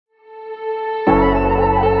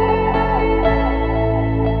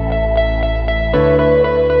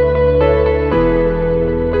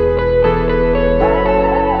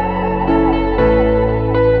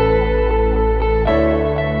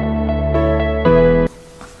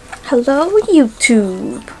Hello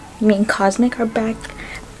YouTube! Me and Cosmic are back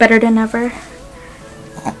better than ever.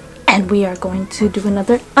 And we are going to do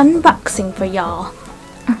another unboxing for y'all.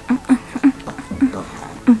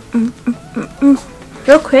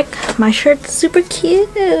 Real quick, my shirt's super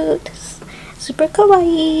cute. Super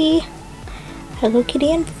kawaii. Hello Kitty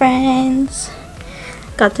and friends.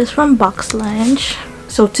 Got this from Box Lunch.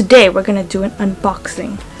 So today we're gonna do an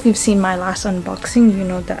unboxing. If you've seen my last unboxing, you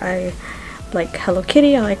know that I like Hello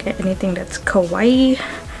Kitty. I like anything that's kawaii.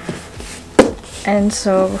 And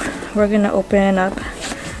so we're gonna open up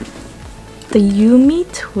the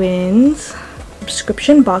YumeTwins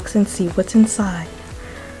subscription box and see what's inside.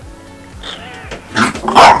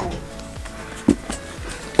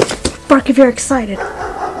 Bark if you're excited.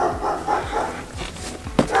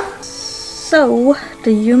 So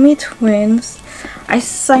the YumeTwins, I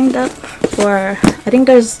signed up for, I think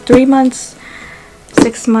there's 3 months,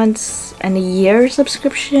 6 months, and a year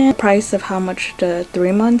subscription. Price of how much the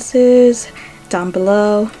 3 months is down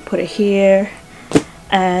below. Put it here.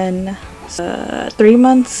 And 3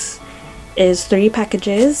 months is 3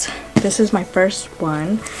 packages. This is my first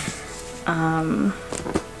one.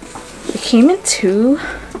 It came in 2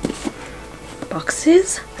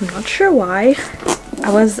 boxes. I'm not sure why.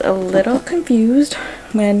 I was a little confused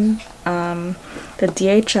when the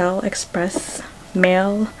DHL Express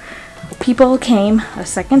mail people came a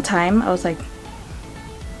second time. I was like,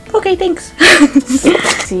 okay, thanks.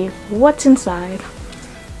 Let's see what's inside.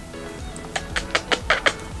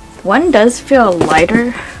 One does feel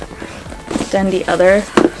lighter than the other,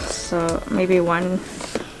 so maybe one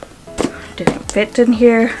didn't fit in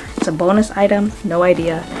here. It's a bonus item, no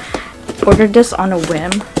idea. Ordered this on a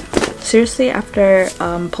whim. Seriously, after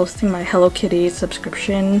posting my Hello Kitty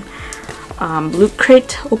subscription loot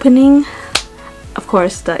crate opening, of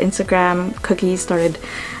course the Instagram cookies started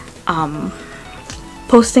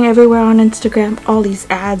posting everywhere on Instagram all these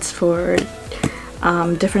ads for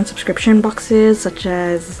different subscription boxes such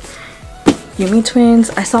as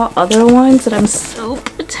YumeTwins. I saw other ones that I'm so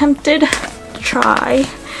tempted to try,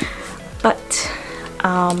 but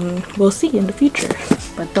we'll see in the future.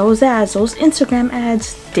 But those ads, those Instagram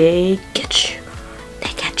ads, they get you.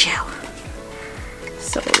 They get you.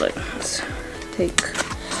 So let's take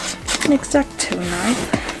an X-Acto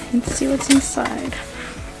knife and see what's inside.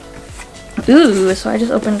 Ooh, so I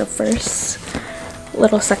just opened the first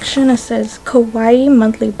little section. It says Kawaii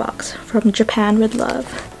monthly box from Japan with love.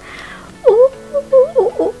 Ooh,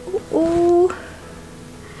 ooh, ooh, ooh.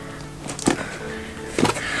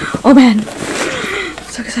 Oh man,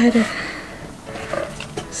 so excited.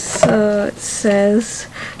 So it says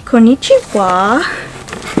Konnichiwa.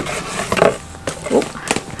 Oh.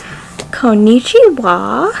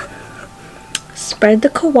 Konnichiwa. Spread the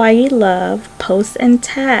kawaii love, post and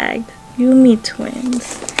tag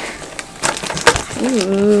YumeTwins.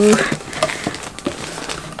 Ooh.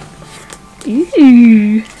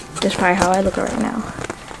 Ooh. That's probably how I look right now.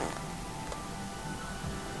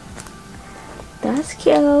 That's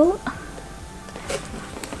cute.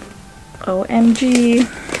 OMG.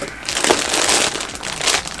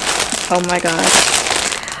 Oh my god.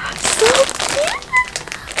 So cute.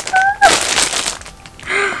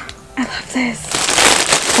 I love this.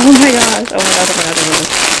 Oh my gosh. Oh my god. Oh my god. Oh my god.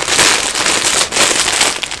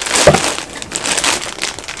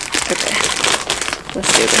 Okay.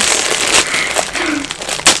 Let's do this.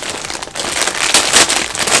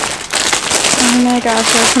 Oh my gosh.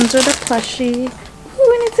 So it comes with a plushie.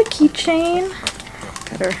 Ooh, and it's a keychain.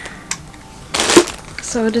 Better.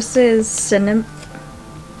 So this is cinnamon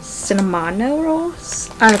rolls.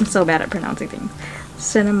 I'm so bad at pronouncing things.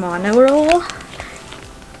 Cinnamon roll.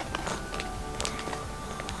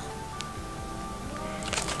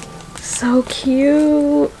 So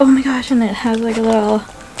cute. Oh my gosh, and it has like a little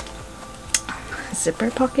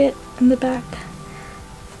zipper pocket in the back.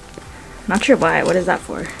 Not sure why. What is that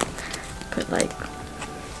for? But like,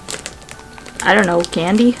 I don't know,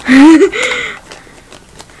 candy?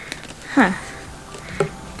 Huh.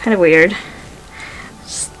 Kind of weird.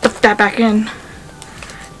 Stuff that back in.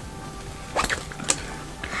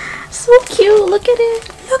 So cute. Look at it.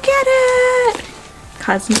 Look at it.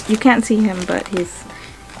 Cosmic. You can't see him, but he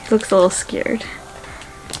looks a little scared.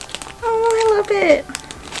 Oh, I love it.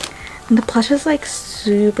 And the plush is like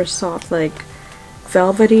super soft, like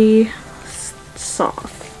velvety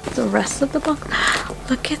soft. The rest of the box.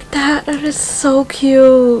 Look at that. That is so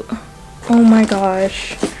cute. Oh my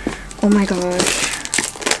gosh. Oh my gosh.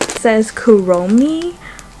 Says Kuromi,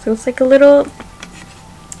 so it's like a little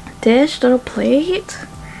dish, little plate.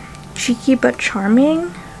 Cheeky but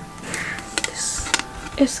charming. This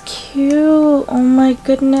is cute. Oh my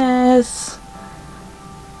goodness.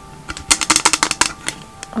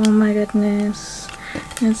 Oh my goodness.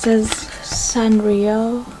 And it says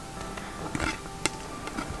Sanrio.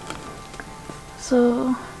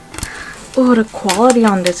 So, oh, the quality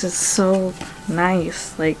on this is so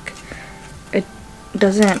nice. Like, it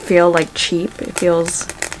doesn't feel like cheap. It feels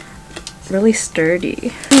really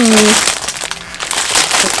sturdy. Okay,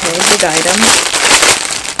 big item.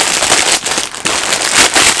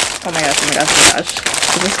 Oh my gosh, oh my gosh, oh my gosh.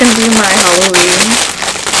 Is this gonna be my Halloween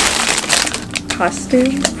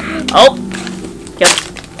costume? Oh! Yep.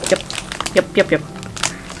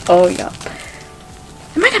 Oh, yep.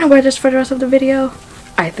 Am I gonna wear this for the rest of the video?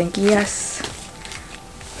 I think yes.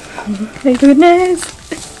 Oh my goodness.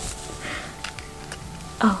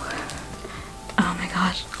 Oh my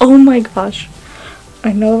gosh. Oh my gosh.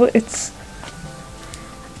 I know it's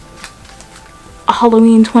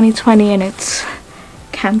Halloween 2020 and it's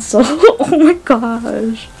cancelled. Oh my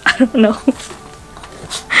gosh. I don't know.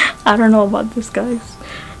 I don't know about this, guys.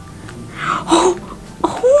 Oh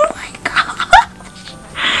my gosh.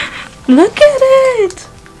 Look at it.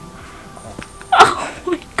 Oh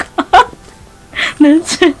my god.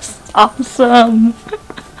 This is awesome.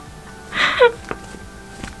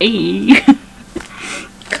 Hey.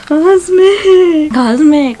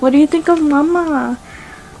 Cosmic, what do you think of Mama?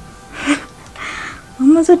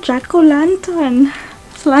 Mama's a jack-o'-lantern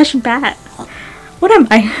slash bat. What am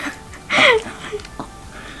I?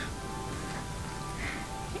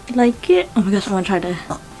 You like it? Oh my gosh, I'm gonna try to.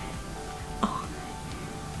 Oh,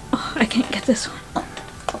 I can't get this one.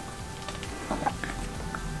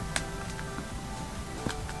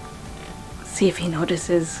 See if he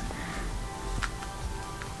notices.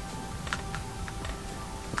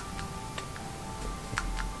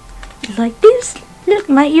 He's like, this. Look,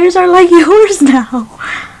 my ears are like yours now.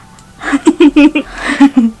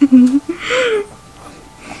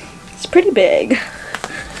 It's pretty big. I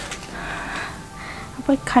have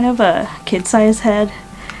like kind of a kid-sized head,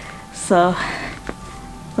 so a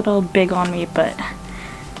little big on me, but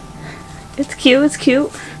it's cute. It's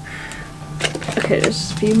cute. Okay,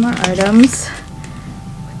 there's a few more items.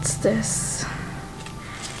 What's this?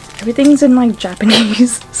 Everything's in like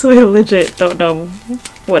Japanese, so I legit don't know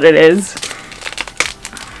what it is. I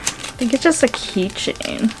think it's just a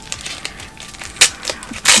keychain.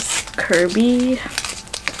 Kirby.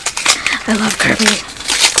 I love Kirby.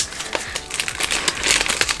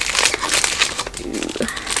 Ooh.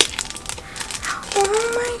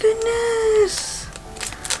 Oh my goodness.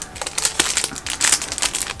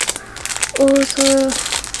 Oh, so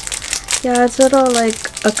yeah, it's a little like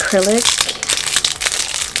acrylic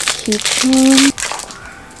keychain.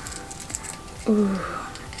 Ooh,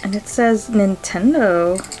 and it says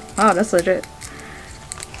Nintendo. Wow, that's legit.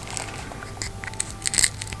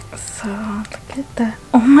 So look at that.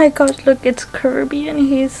 Oh my gosh, look, it's Kirby and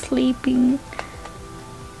he's sleeping.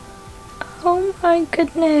 Oh my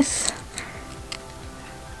goodness.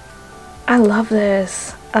 I love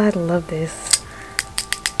this. I love this.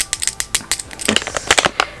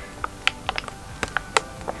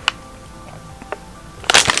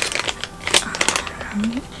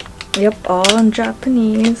 Yep, all in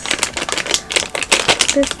Japanese.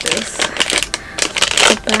 What is this?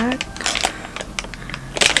 The back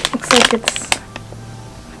looks like it's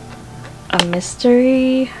a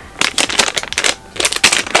mystery.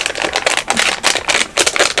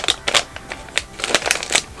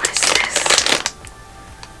 What is this?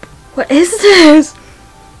 What is this?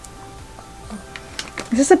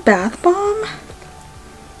 Is this a bath bomb?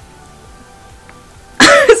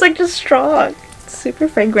 It's like just straw. It's super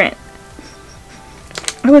fragrant.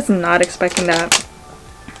 I was not expecting that.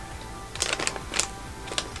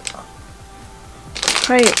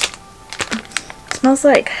 Right. It smells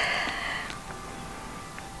like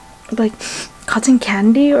cotton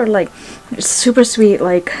candy, or like super sweet,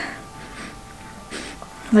 like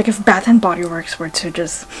if Bath and Body Works were to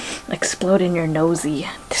just explode in your nosy.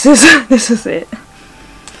 This is it.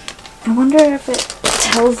 I wonder if it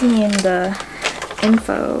tells me in the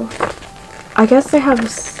info. I guess they have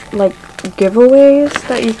like giveaways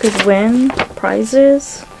that you could win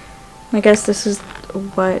prizes. I guess this is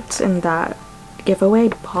what's in that giveaway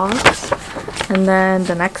box, and then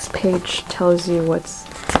the next page tells you what's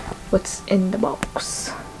in the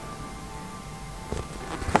box.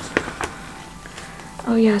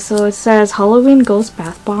 Oh yeah, so it says Halloween Ghost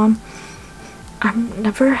Bath Bomb. I've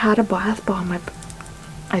never had a bath bomb.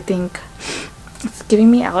 I think it's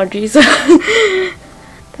giving me allergies.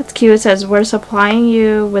 That's cute. It says, we're supplying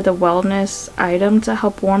you with a wellness item to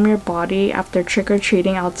help warm your body after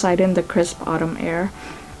trick-or-treating outside in the crisp autumn air.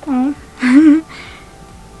 Oh.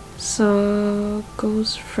 So,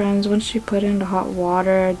 ghost friends, once you put in the hot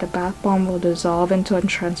water, the bath bomb will dissolve into a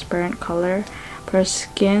transparent color for a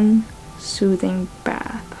skin soothing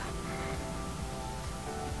bath.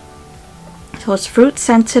 So it's fruit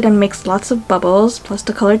scented and makes lots of bubbles, plus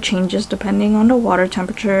the color changes depending on the water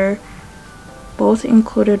temperature. Both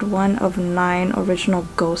included one of 9 original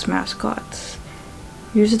ghost mascots.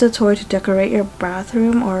 Use the toy to decorate your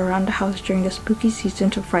bathroom or around the house during the spooky season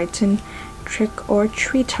to frighten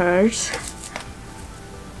trick-or-treaters.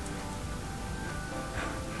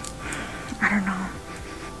 I don't know.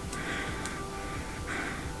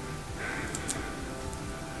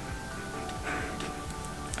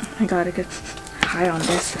 I gotta get high on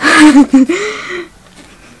this.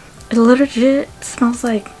 It legit smells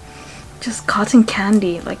like just cotton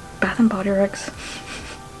candy, like Bath and Body Works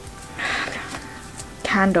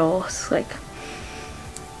candles, like.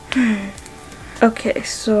 Okay,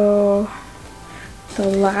 so the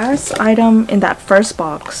last item in that first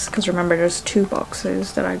box, because remember there's 2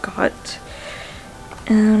 boxes that I got,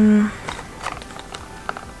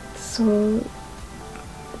 so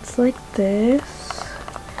it's like this.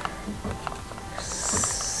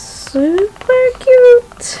 Super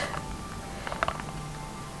cute.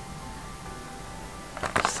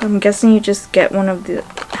 So I'm guessing you just get one of the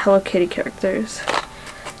Hello Kitty characters.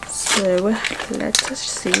 So let's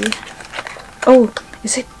see. Oh,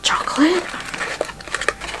 is it chocolate?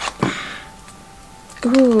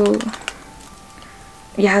 Ooh.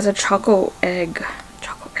 Yeah, it's a choco egg.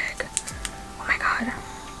 Choco egg. Oh my god.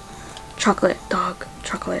 Chocolate dog.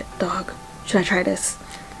 Chocolate dog. Should I try this?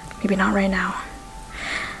 Maybe not right now.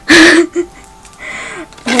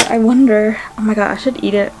 But I wonder. Oh my god, I should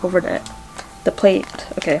eat it over the plate.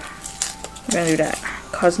 Okay, we're gonna do that.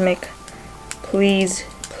 Cosmic, please,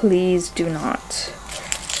 please do not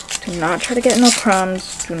try to get no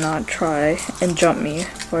crumbs. Do not try and jump me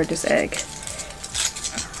for this egg.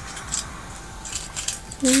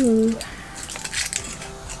 Ooh.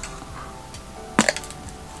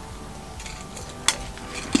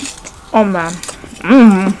 Oh man,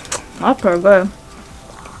 that's pretty good.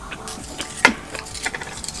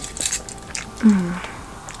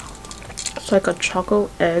 It's like a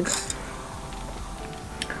chocolate egg,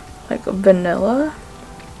 like a vanilla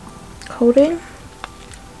coating.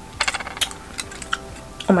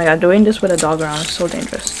 Oh my god, doing this with a dog around is so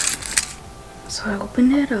dangerous. So I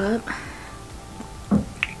opened it up.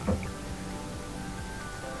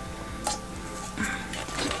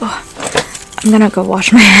 Oh, I'm gonna go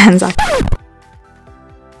wash my hands off.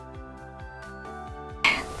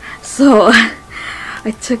 So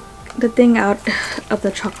I took the thing out of the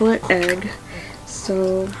chocolate egg,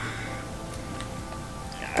 so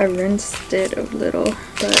I rinsed it a little,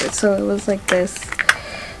 but so it was like this,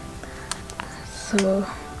 so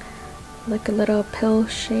like a little pill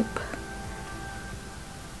shape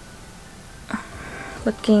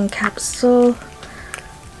looking capsule,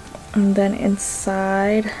 and then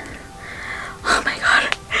inside, oh my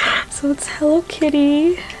god, so it's Hello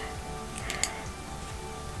Kitty.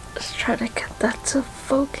 Let's try to get that to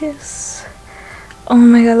focus. Oh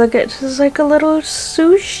my god, look at it. She's like a little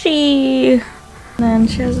sushi. And then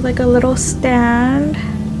she has like a little stand.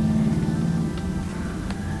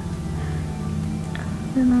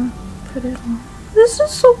 And I'll put it on. This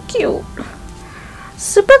is so cute.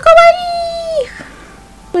 Super kawaii!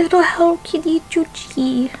 Little Hello Kitty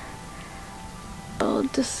Chuchi. Oh,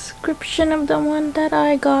 description of the one that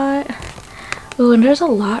I got. Oh, and there's a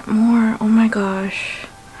lot more. Oh my gosh.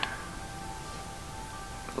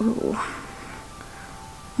 Ooh.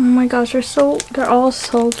 Oh my gosh, they're all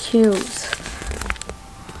so cute.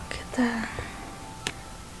 Look at that.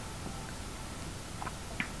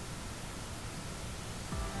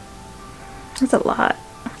 That's a lot.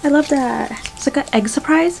 I love that. It's like an egg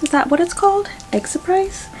surprise. Is that what it's called? Egg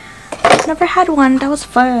surprise? I've never had one. That was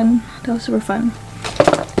fun. That was super fun.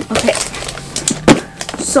 Okay.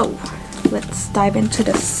 So, let's dive into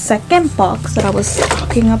the second box that I was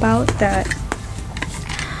talking about that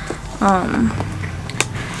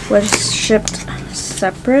was shipped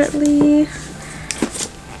separately.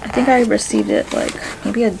 I think I received it like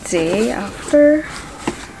maybe a day after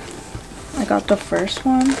I got the first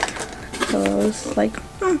one, so it was like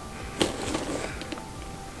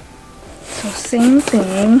so same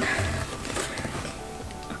thing.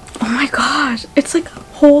 Oh my gosh, it's like a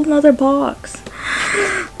whole nother box.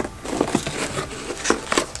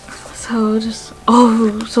 So just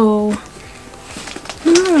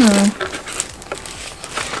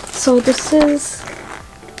so this is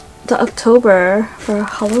the October for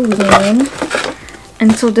Halloween,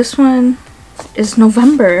 and so this one is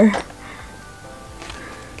November.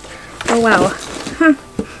 Oh wow.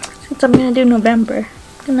 since I'm gonna do November,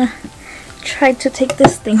 I'm gonna try to take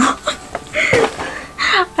this thing off.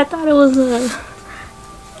 I thought it was a,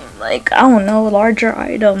 like, I don't know, a larger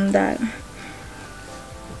item that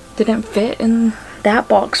didn't fit in that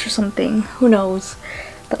box or something. Who knows?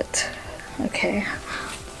 But okay,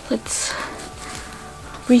 let's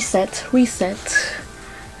reset.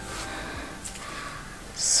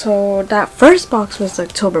 So that first box was the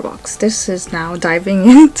October box. This is now diving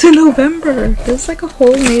into November. This is like a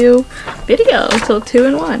whole new video, so 2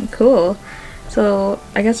 in 1. Cool. So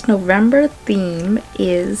I guess November theme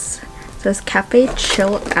is, says cafe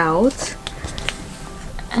chill out,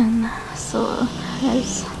 and so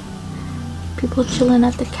there's people chilling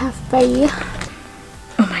at the cafe.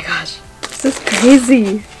 Oh my gosh, this is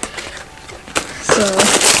crazy. So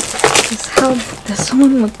this is how this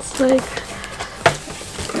one looks like.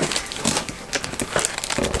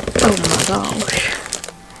 Oh my gosh.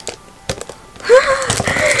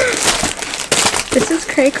 This is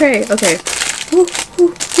cray cray. Okay. Woo, woo,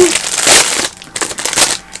 woo.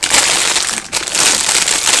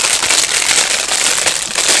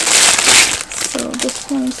 So this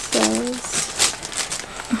one says,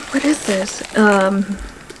 what is this?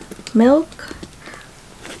 Milk.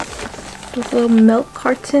 The little milk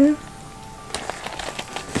carton.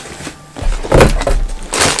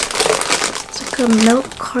 It's like a milk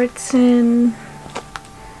carton.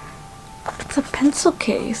 It's a pencil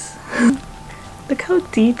case. Look how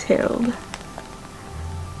detailed.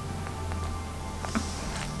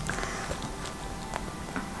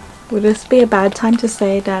 Would this be a bad time to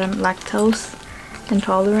say that I'm lactose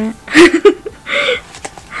intolerant?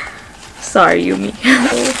 Sorry, Yumi.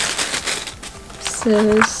 This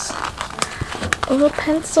is a little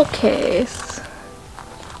pencil case.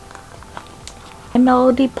 A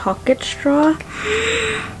Melody pocket straw.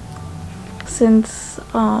 Since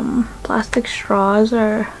plastic straws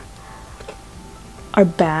are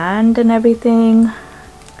banned and everything,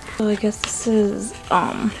 so I guess this is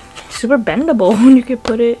super bendable and you could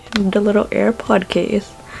put it in the little AirPod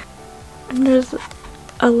case. And there's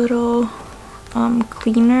a little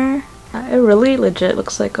cleaner. It really legit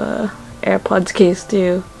looks like a AirPods case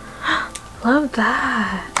too. Love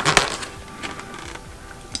that.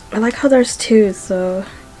 I like how there's 2, so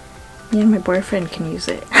me and my boyfriend can use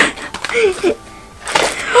it.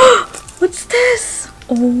 What's this?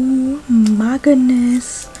 Oh my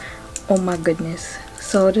goodness. Oh my goodness.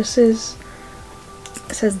 So this is,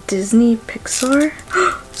 it says Disney Pixar.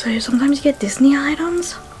 So sometimes you get Disney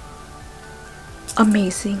items.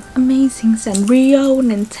 Amazing. Amazing. Sanrio,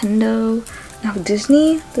 Nintendo. Now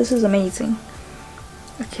Disney. This is amazing.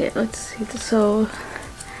 Okay, let's see. So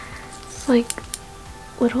it's like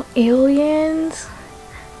little aliens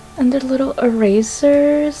and their little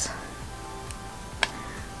erasers.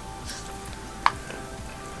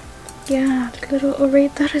 Yeah, the little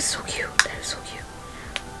eraser. That is so cute. That is so cute.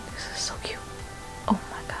 This is so cute. Oh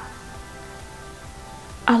my god.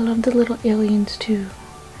 I love the little aliens too.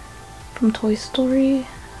 From Toy Story.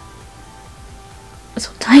 It's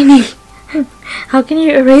so tiny. How can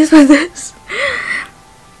you erase with this?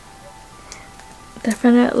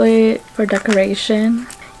 Definitely for decoration.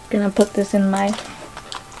 Gonna put this in my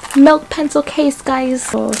milk pencil case, guys.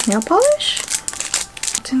 So nail polish.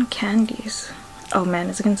 It's in candies. Oh man,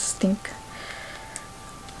 is it gonna stink?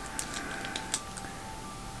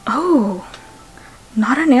 Oh,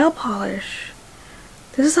 not a nail polish.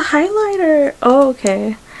 This is a highlighter. Oh,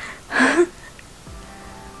 okay.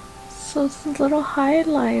 So it's a little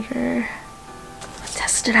highlighter. Let's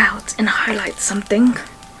test it out and highlight something.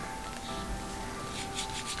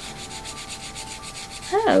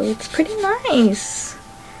 Oh, it's pretty nice.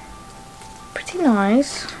 Pretty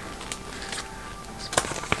nice.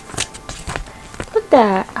 Look at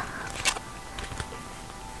that.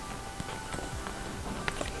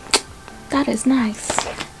 That is nice.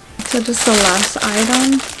 So just the last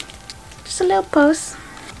item. Just a little post.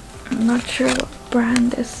 I'm not sure what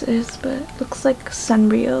brand this is, but it looks like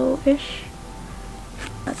Sanrio-ish.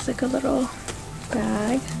 That's like a little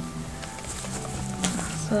bag.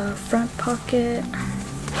 It's a front pocket.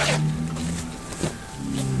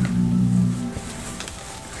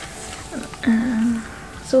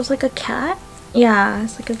 So it's like a cat. Yeah,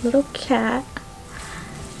 it's like a little cat.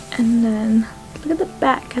 And then look at the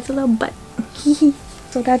back, it has a little butt.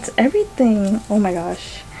 So that's everything. Oh my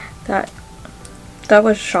gosh, that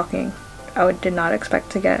was shocking. I did not expect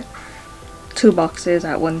to get 2 boxes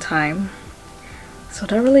at one time. So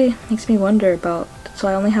that really makes me wonder about, so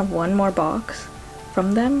I only have 1 more box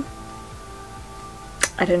from them.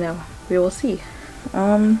 I don't know, we will see.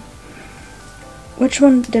 Which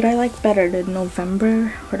one did I like better, the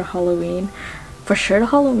November or the Halloween? for sure the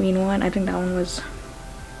Halloween one. I think that one was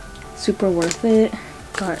super worth it.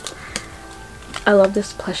 I love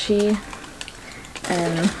this plushie,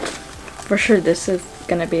 and for sure this is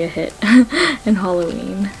gonna be a hit in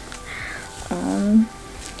Halloween.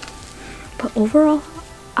 But overall,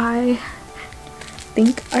 I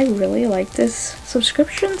think I really like this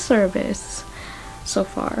subscription service so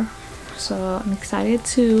far. So I'm excited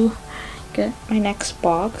to get my next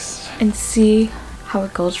box and see how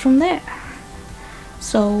it goes from there.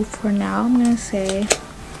 So for now, I'm gonna say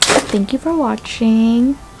thank you for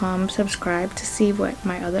watching. Subscribe to see what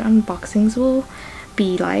my other unboxings will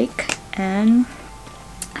be like, and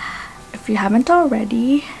if you haven't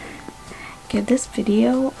already, give this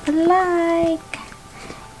video a like.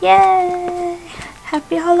 Yay!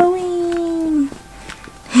 Happy Halloween!